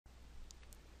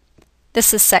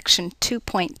This is section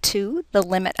 2.2, the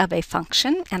limit of a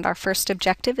function, and our first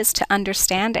objective is to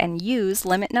understand and use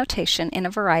limit notation in a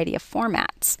variety of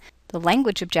formats. The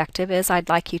language objective is I'd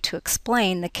like you to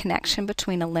explain the connection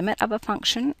between a limit of a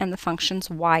function and the function's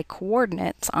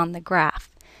y-coordinates on the graph.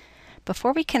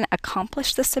 Before we can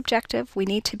accomplish this objective, we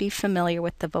need to be familiar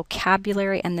with the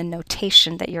vocabulary and the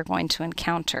notation that you're going to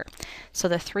encounter. So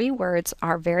the three words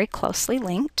are very closely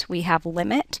linked. We have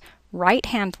limit,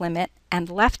 right-hand limit, and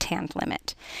left-hand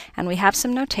limit. And we have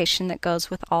some notation that goes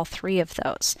with all three of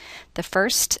those. The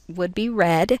first would be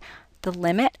read, the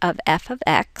limit of f of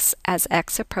x as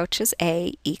x approaches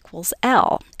a equals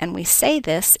L. And we say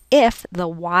this if the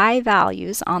y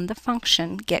values on the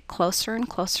function get closer and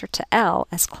closer to L,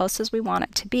 as close as we want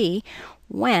it to be,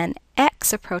 when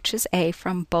x approaches a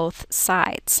from both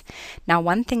sides. Now,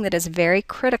 one thing that is very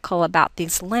critical about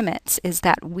these limits is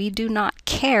that we do not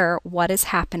care what is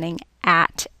happening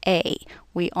at a.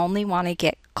 We only want to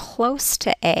get close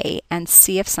to a and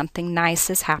see if something nice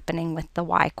is happening with the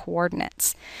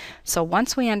y-coordinates. So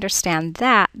once we understand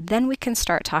that, then we can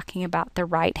start talking about the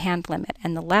right-hand limit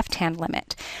and the left-hand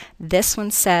limit. This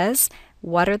one says,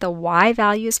 what are the y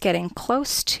values getting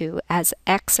close to as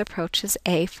x approaches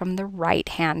a from the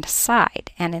right-hand side?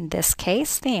 And in this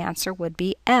case, the answer would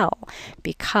be L,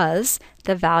 because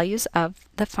the values of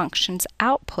the function's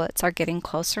outputs are getting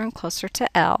closer and closer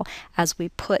to L as we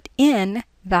put in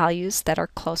values that are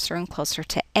closer and closer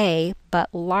to a,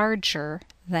 but larger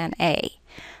than a.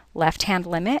 Left-hand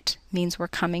limit means we're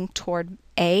coming toward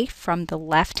a from the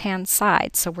left-hand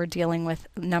side. So we're dealing with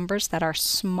numbers that are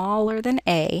smaller than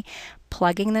a,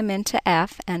 plugging them into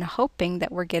f and hoping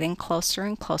that we're getting closer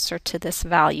and closer to this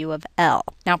value of L.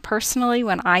 Now personally,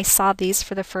 when I saw these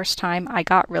for the first time, I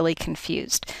got really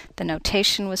confused. The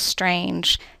notation was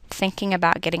strange. Thinking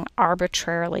about getting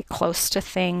arbitrarily close to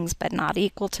things but not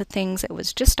equal to things, it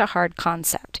was just a hard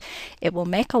concept. It will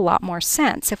make a lot more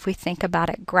sense if we think about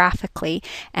it graphically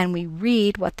and we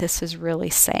read what this is really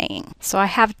saying. So I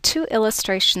have two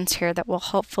illustrations here that will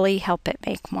hopefully help it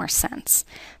make more sense.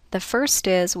 The first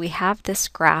is we have this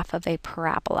graph of a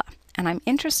parabola, and I'm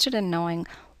interested in knowing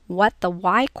what the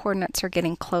y-coordinates are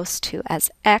getting close to as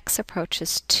x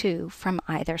approaches 2 from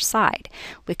either side.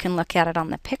 We can look at it on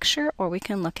the picture or we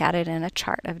can look at it in a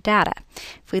chart of data.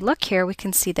 If we look here, we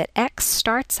can see that x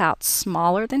starts out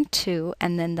smaller than 2,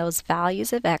 and then those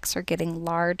values of x are getting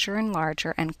larger and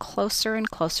larger and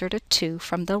closer to 2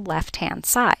 from the left-hand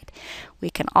side. We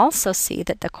can also see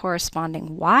that the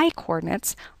corresponding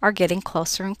y-coordinates are getting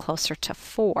closer and closer to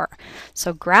 4.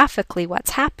 So graphically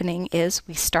what's happening is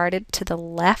we started to the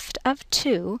left of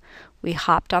 2, we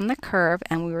hopped on the curve,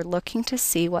 and we were looking to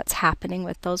see what's happening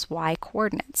with those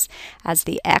y-coordinates. As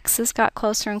the x's got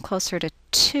closer and closer to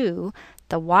 2,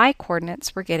 the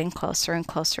y-coordinates were getting closer and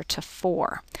closer to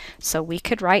 4. So we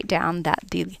could write down that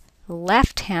the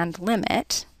left-hand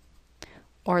limit,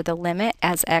 or the limit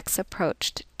as x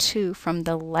approached 2 from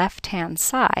the left-hand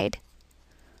side,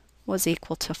 was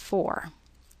equal to 4.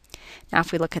 Now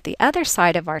if we look at the other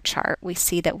side of our chart, we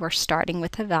see that we're starting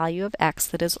with a value of x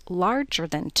that is larger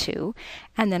than 2,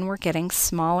 and then we're getting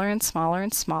smaller and smaller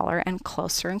and smaller and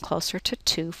closer to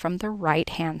 2 from the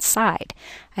right-hand side.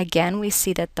 Again, we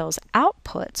see that those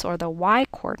outputs, or the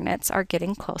y-coordinates, are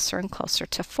getting closer and closer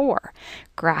to 4.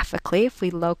 Graphically, if we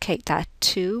locate that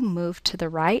 2, move to the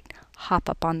right, hop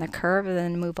up on the curve, and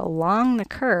then move along the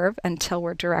curve until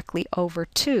we're directly over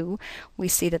 2, we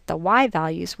see that the y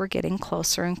values were getting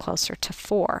closer and closer to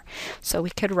 4. So we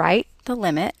could write the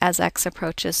limit as x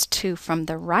approaches 2 from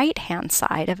the right-hand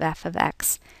side of f of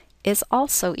x is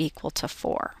also equal to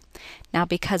 4. Now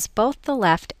because both the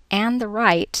left and the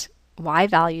right y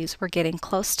values were getting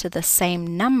close to the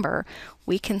same number,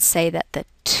 we can say that the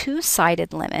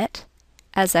two-sided limit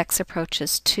as x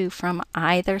approaches 2 from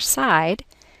either side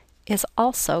is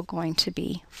also going to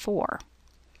be 4.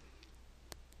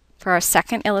 For our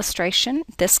second illustration,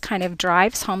 this kind of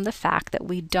drives home the fact that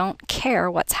we don't care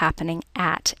what's happening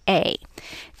at a.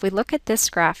 If we look at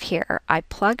this graph here, I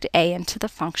plugged a into the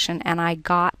function and I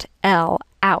got L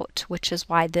out, which is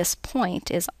why this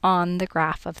point is on the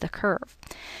graph of the curve.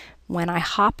 When I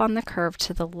hop on the curve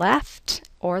to the left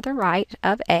or the right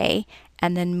of a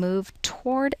and then move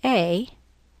toward a,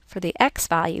 for the x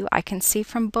value, I can see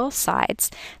from both sides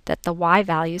that the y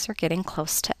values are getting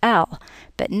close to L.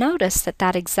 But notice that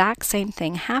that exact same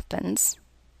thing happens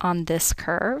on this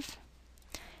curve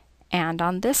and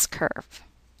on this curve.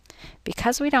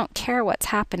 Because we don't care what's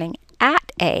happening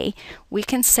at a, we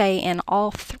can say in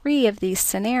all three of these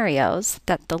scenarios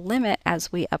that the limit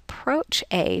as we approach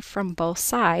a from both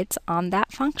sides on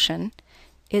that function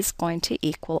is going to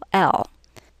equal L.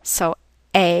 So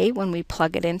a, when we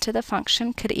plug it into the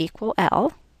function, could equal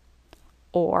L,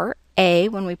 or a,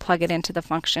 when we plug it into the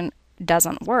function,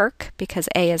 doesn't work because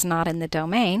a is not in the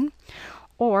domain,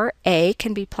 or a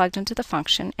can be plugged into the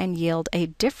function and yield a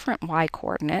different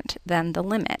y-coordinate than the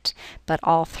limit, but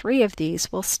all three of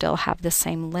these will still have the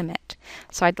same limit.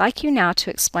 So I'd like you now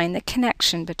to explain the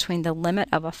connection between the limit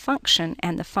of a function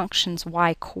and the function's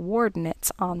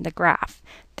y-coordinates on the graph.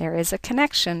 There is a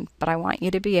connection, but I want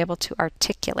you to be able to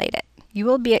articulate it. You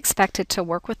will be expected to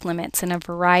work with limits in a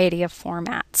variety of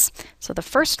formats. So the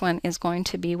first one is going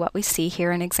to be what we see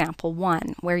here in example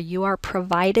 1, where you are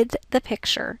provided the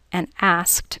picture and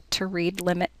asked to read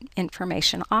limit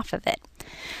information off of it.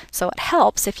 So it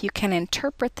helps if you can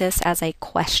interpret this as a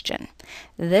question.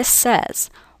 This says,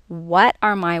 what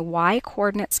are my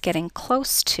y-coordinates getting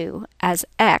close to as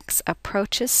x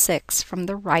approaches 6 from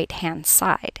the right-hand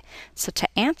side? So to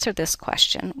answer this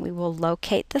question, we will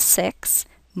locate the 6,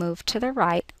 move to the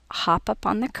right, hop up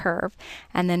on the curve,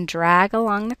 and then drag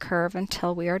along the curve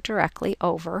until we are directly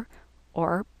over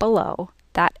or below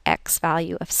that x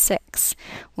value of 6.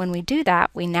 When we do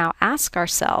that, we now ask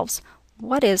ourselves,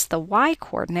 what is the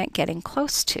y-coordinate getting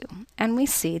close to? And we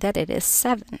see that it is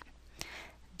 7.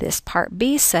 This part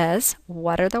B says,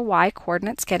 what are the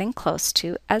y-coordinates getting close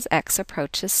to as x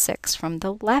approaches 6 from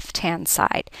the left-hand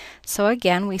side? So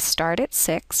again, we start at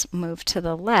 6, move to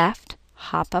the left,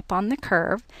 hop up on the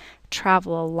curve,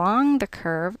 travel along the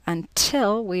curve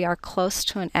until we are close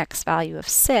to an x value of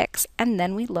 6, and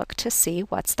then we look to see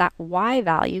what's that y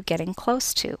value getting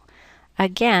close to.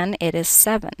 Again, it is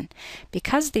 7.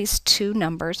 Because these two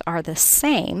numbers are the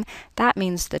same, that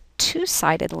means the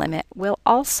two-sided limit will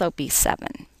also be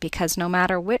 7, because no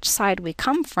matter which side we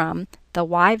come from, the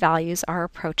y values are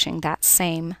approaching that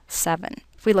same 7.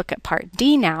 If we look at part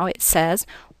D now, it says,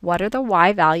 what are the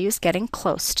y values getting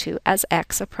close to as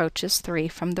x approaches 3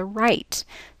 from the right?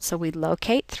 So we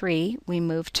locate 3, we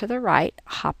move to the right,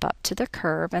 hop up to the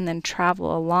curve, and then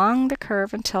travel along the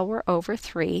curve until we're over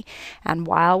 3. And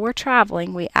while we're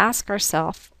traveling, we ask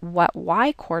ourselves, what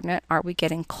y-coordinate are we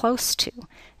getting close to?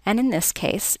 And in this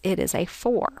case, it is a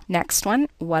 4. Next one,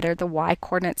 what are the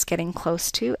y-coordinates getting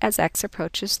close to as x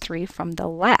approaches 3 from the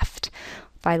left?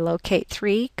 If I locate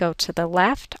 3, go to the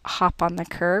left, hop on the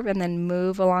curve, and then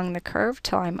move along the curve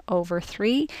till I'm over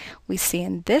 3, we see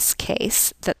in this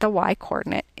case that the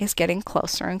y-coordinate is getting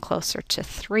closer and closer to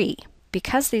 3.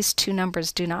 Because these two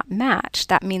numbers do not match,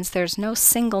 that means there's no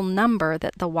single number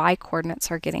that the y-coordinates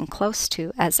are getting close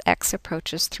to as x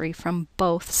approaches 3 from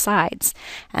both sides.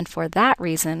 And for that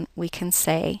reason, we can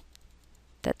say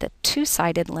that the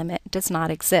two-sided limit does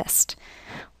not exist.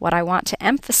 What I want to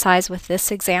emphasize with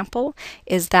this example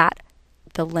is that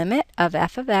the limit of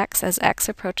f of x as x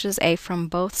approaches a from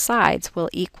both sides will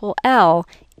equal L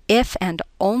if and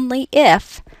only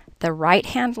if the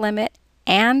right-hand limit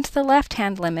and the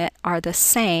left-hand limit are the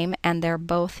same and they're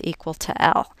both equal to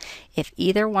L. If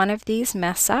either one of these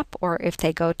mess up or if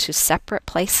they go to separate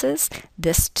places,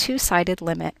 this two-sided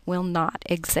limit will not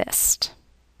exist.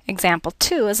 Example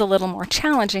 2 is a little more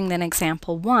challenging than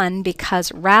example 1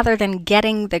 because rather than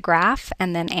getting the graph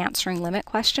and then answering limit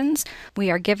questions, we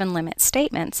are given limit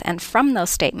statements, and from those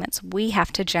statements we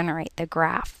have to generate the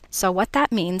graph. So what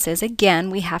that means is, again,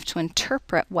 we have to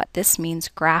interpret what this means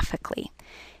graphically.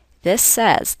 This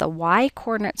says the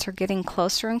y-coordinates are getting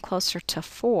closer and closer to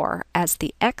 4 as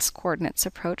the x-coordinates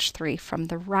approach 3 from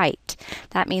the right.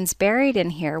 That means buried in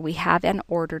here we have an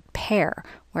ordered pair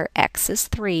where x is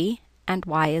 3 and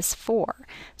y is 4.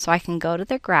 So I can go to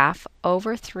the graph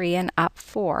over 3 and up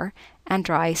 4 and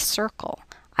draw a circle.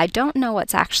 I don't know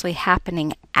what's actually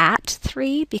happening at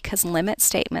 3 because limit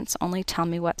statements only tell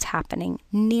me what's happening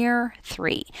near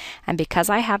 3. And because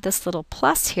I have this little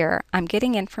plus here, I'm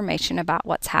getting information about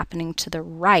what's happening to the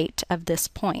right of this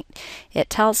point. It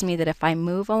tells me that if I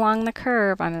move along the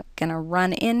curve, I'm going to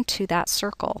run into that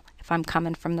circle if I'm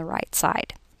coming from the right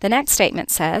side. The next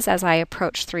statement says, as I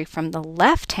approach 3 from the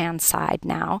left-hand side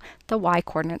now, the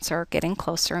y-coordinates are getting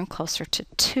closer and closer to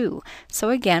 2. So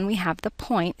again, we have the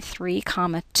point 3,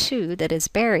 2 that is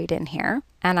buried in here,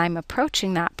 and I'm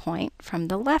approaching that point from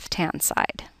the left-hand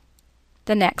side.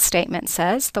 The next statement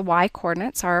says the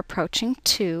y-coordinates are approaching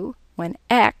 2 when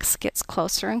x gets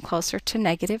closer and closer to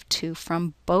 -2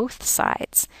 from both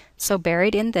sides. So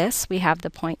buried in this, we have the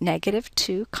point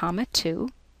 -2, 2.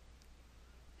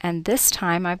 And this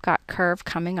time I've got curve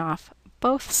coming off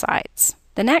both sides.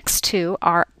 The next two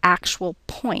are actual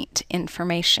point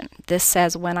information. This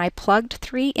says when I plugged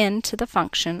 3 into the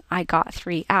function, I got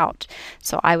 3 out.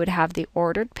 So I would have the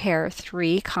ordered pair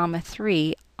 3,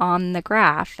 3 on the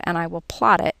graph, and I will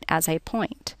plot it as a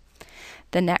point.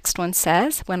 The next one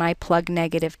says when I plug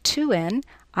 -2 in,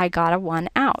 I got a 1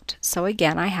 out. So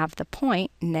again, I have the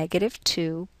point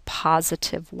 -2,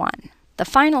 +1. The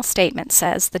final statement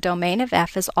says the domain of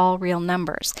f is all real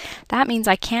numbers. That means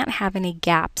I can't have any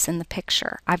gaps in the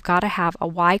picture. I've got to have a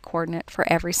y-coordinate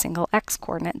for every single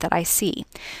x-coordinate that I see.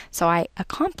 So I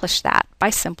accomplish that by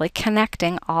simply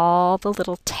connecting all the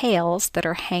little tails that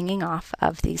are hanging off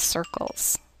of these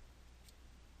circles.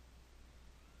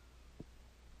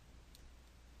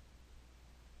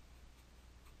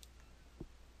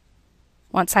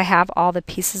 Once I have all the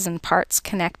pieces and parts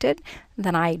connected,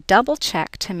 then I double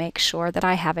check to make sure that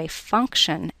I have a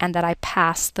function and that I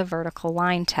pass the vertical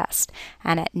line test.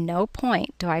 And at no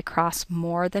point do I cross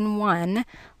more than one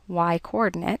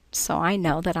y-coordinate, so I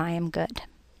know that I am good.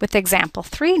 With example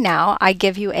 3 now, I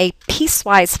give you a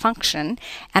piecewise function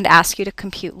and ask you to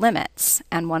compute limits.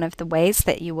 And one of the ways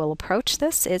that you will approach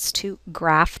this is to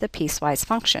graph the piecewise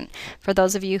function. For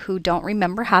those of you who don't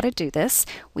remember how to do this,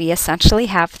 we essentially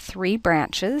have 3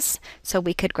 branches. So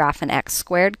we could graph an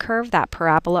x² curve, that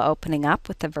parabola opening up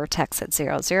with the vertex at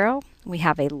 0, 0. We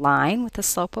have a line with a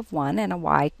slope of 1 and a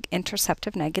y-intercept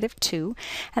of -2.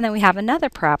 And then we have another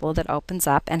parabola that opens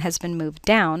up and has been moved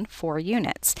down 4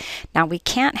 units. Now we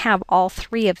can't have all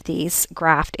 3 of these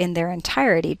graphed in their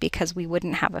entirety because we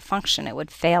wouldn't have a function. It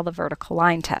would fail the vertical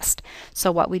line test.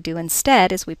 So what we do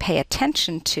instead is we pay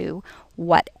attention to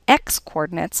what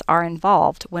x-coordinates are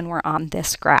involved when we're on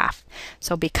this graph.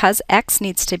 So because x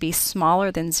needs to be smaller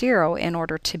than 0 in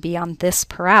order to be on this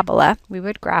parabola, we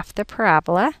would graph the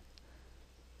parabola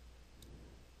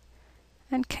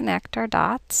and connect our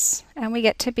dots, and we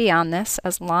get to be on this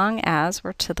as long as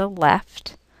we're to the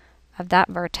left of that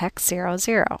vertex 0,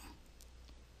 0.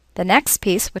 The next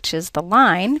piece, which is the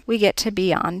line, we get to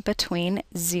be on between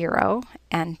 0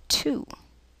 and 2.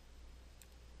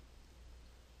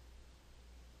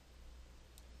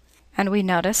 And we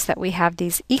notice that we have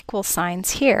these equal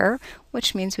signs here,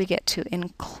 which means we get to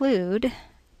include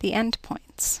the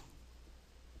endpoints.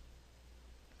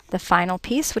 The final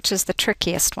piece, which is the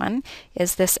trickiest one,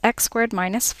 is this x²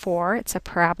 minus 4. It's a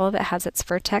parabola that has its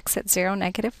vertex at 0,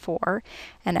 -4,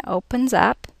 and it opens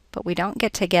up, but we don't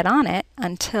get to get on it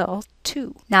until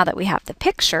 2. Now that we have the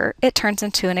picture, it turns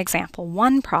into an example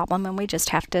 1 problem, and we just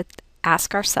have to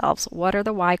ask ourselves, what are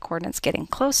the y-coordinates getting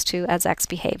close to as x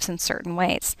behaves in certain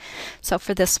ways? So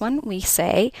for this one, we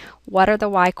say, what are the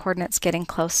y-coordinates getting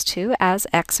close to as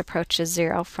x approaches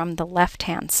 0 from the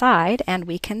left-hand side? And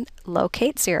we can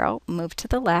locate 0, move to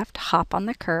the left, hop on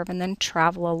the curve, and then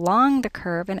travel along the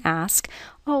curve and ask,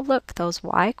 oh look, those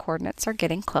y-coordinates are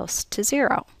getting close to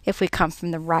 0. If we come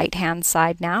from the right-hand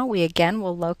side now, we again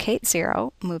will locate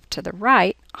 0, move to the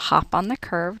right, hop on the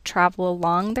curve, travel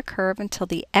along the curve until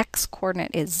the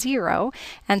x-coordinate is 0,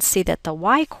 and see that the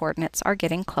y-coordinates are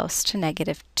getting close to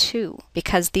 -2.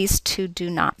 Because these two do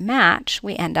not match,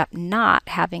 we end up not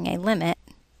having a limit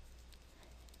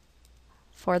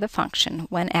for the function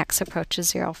when x approaches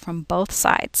 0 from both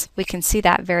sides. We can see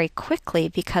that very quickly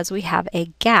because we have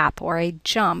a gap or a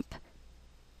jump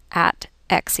at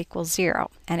x equals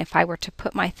 0. And if I were to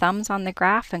put my thumbs on the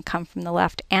graph and come from the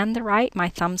left and the right, my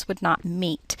thumbs would not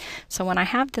meet. So when I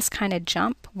have this kind of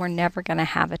jump, we're never going to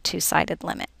have a two-sided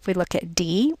limit. If we look at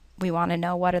D, we want to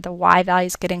know what are the y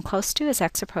values getting close to as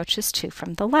x approaches 2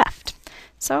 from the left.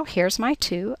 So here's my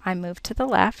 2. I move to the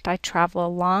left, I travel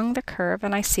along the curve,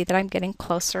 and I see that I'm getting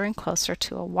closer and closer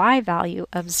to a y value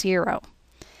of 0.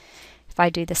 If I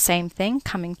do the same thing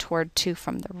coming toward 2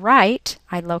 from the right,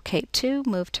 I locate 2,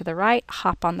 move to the right,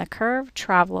 hop on the curve,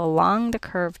 travel along the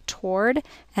curve toward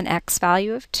an x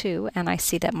value of 2, and I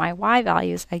see that my y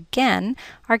values again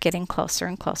are getting closer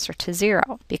and closer to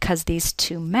 0. Because these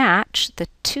two match, the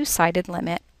two-sided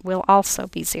limit will also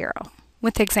be 0.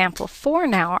 With example 4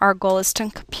 now, our goal is to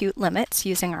compute limits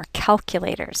using our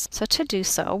calculators. So to do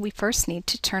so, we first need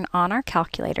to turn on our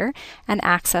calculator and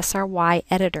access our y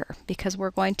editor, because we're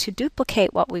going to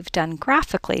duplicate what we've done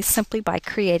graphically simply by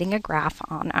creating a graph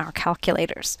on our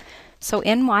calculators. So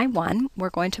in y1,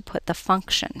 we're going to put the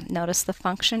function. Notice the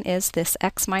function is this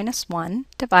x minus 1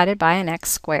 divided by an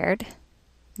x²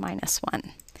 minus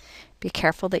 1. Be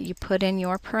careful that you put in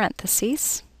your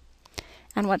parentheses.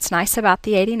 And what's nice about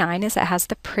the 89 is it has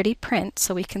the pretty print,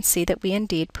 so we can see that we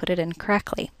indeed put it in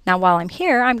correctly. Now while I'm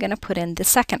here, I'm going to put in the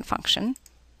second function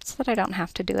so that I don't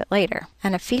have to do it later.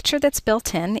 And a feature that's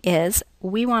built in is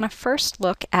we want to first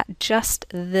look at just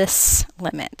this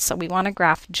limit. So we want to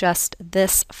graph just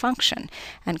this function.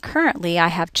 And currently I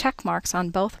have check marks on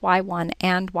both y1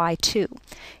 and y2.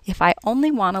 If I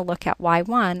only want to look at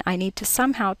y1, I need to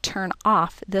somehow turn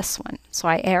off this one. So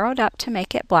I arrowed up to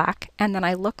make it black, and then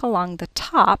I look along the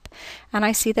top and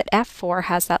I see that F4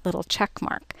 has that little check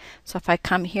mark. So if I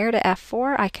come here to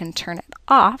F4, I can turn it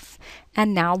off,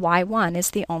 and now y1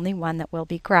 is the only one that will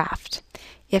be graphed.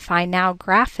 If I now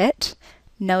graph it,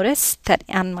 notice that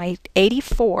on my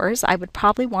 84s, I would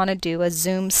probably want to do a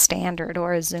zoom standard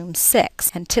or a zoom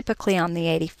 6. And typically on the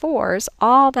 84s,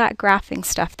 all that graphing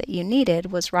stuff that you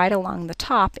needed was right along the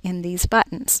top in these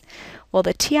buttons. Well,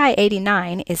 the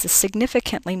TI-89 is a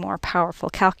significantly more powerful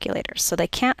calculator, so they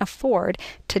can't afford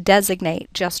to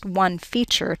designate just one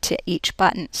feature to each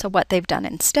button. So what they've done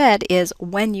instead is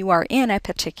when you are in a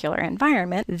particular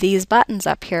environment, these buttons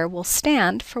up here will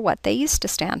stand for what they used to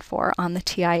stand for on the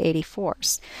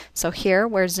TI-84s. So here,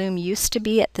 where zoom used to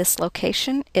be at this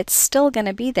location, it's still going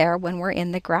to be there when we're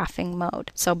in the graphing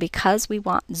mode. So because we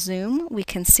want zoom, we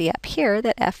can see up here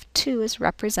that F2 is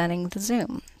representing the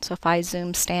zoom. So if I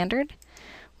zoom standard,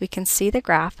 we can see the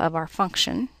graph of our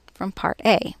function from part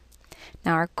A.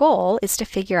 Now our goal is to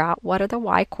figure out what are the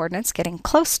y coordinates getting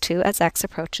close to as x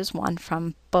approaches 1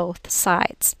 from both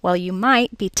sides. Well, you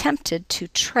might be tempted to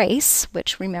trace,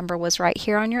 which remember was right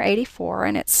here on your 84,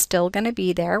 and it's still going to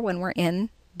be there when we're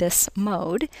in this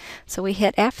mode. So we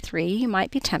hit F3, you might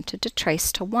be tempted to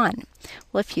trace to 1.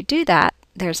 Well, if you do that,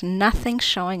 there's nothing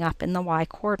showing up in the y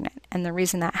coordinate, and the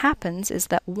reason that happens is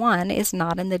that 1 is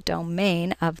not in the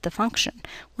domain of the function.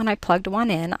 When I plugged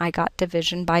 1 in, I got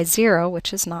division by 0,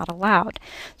 which is not allowed.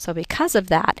 So because of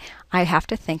that, I have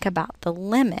to think about the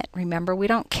limit. Remember, we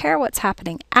don't care what's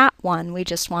happening at 1, we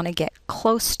just want to get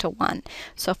close to 1.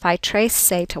 So if I trace,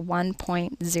 say, to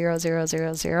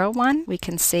 1.00001, we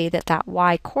can see that that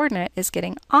y coordinate is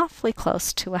getting awfully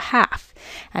close to a half.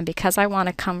 And because I want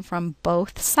to come from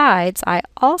both sides, I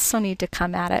also need to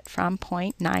come at it from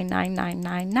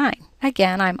 0.99999.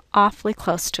 Again, I'm awfully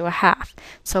close to a half.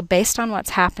 So based on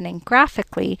what's happening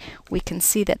graphically, we can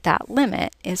see that that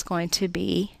limit is going to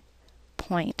be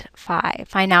 0.5.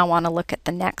 If I now want to look at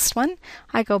the next one,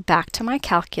 I go back to my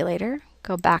calculator,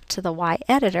 go back to the y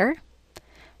editor,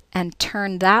 and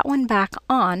turn that one back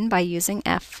on by using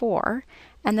F4,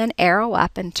 and then arrow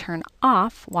up and turn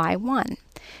off y1.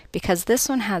 Because this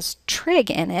one has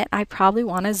trig in it, I probably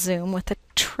want to zoom with a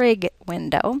trig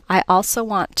window. I also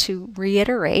want to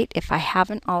reiterate, if I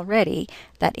haven't already,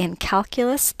 that in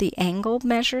calculus, the angle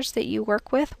measures that you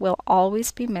work with will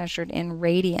always be measured in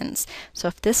radians. So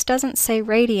if this doesn't say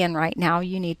radian right now,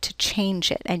 you need to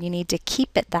change it, and you need to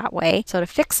keep it that way. So to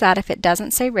fix that, if it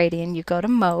doesn't say radian, you go to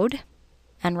mode,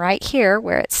 and right here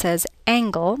where it says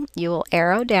angle, you will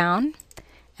arrow down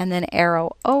and then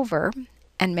arrow over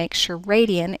and make sure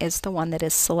radian is the one that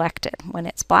is selected. When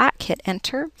it's black, hit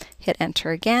enter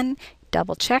again,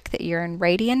 double check that you're in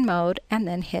radian mode, and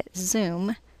then hit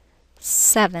zoom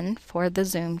 7 for the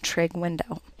zoom trig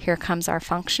window. Here comes our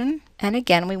function, and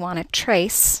again we want to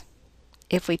trace.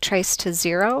 If we trace to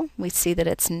 0, we see that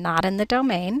it's not in the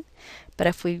domain, but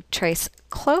if we trace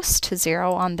close to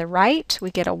 0 on the right, we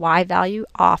get a y value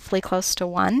awfully close to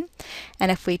 1,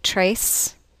 and if we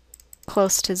trace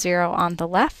close to 0 on the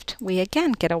left, we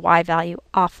again get a y value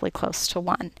awfully close to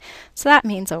 1. So that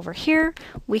means over here,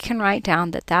 we can write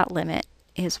down that that limit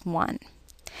is 1.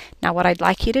 Now what I'd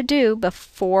like you to do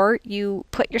before you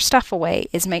put your stuff away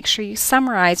is make sure you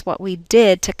summarize what we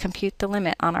did to compute the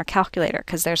limit on our calculator,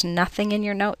 because there's nothing in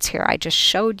your notes here. I just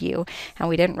showed you and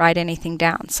we didn't write anything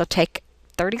down. So take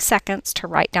 30 seconds to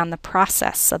write down the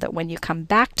process so that when you come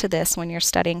back to this when you're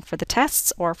studying for the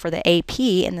tests or for the AP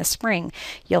in the spring,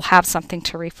 you'll have something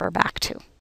to refer back to.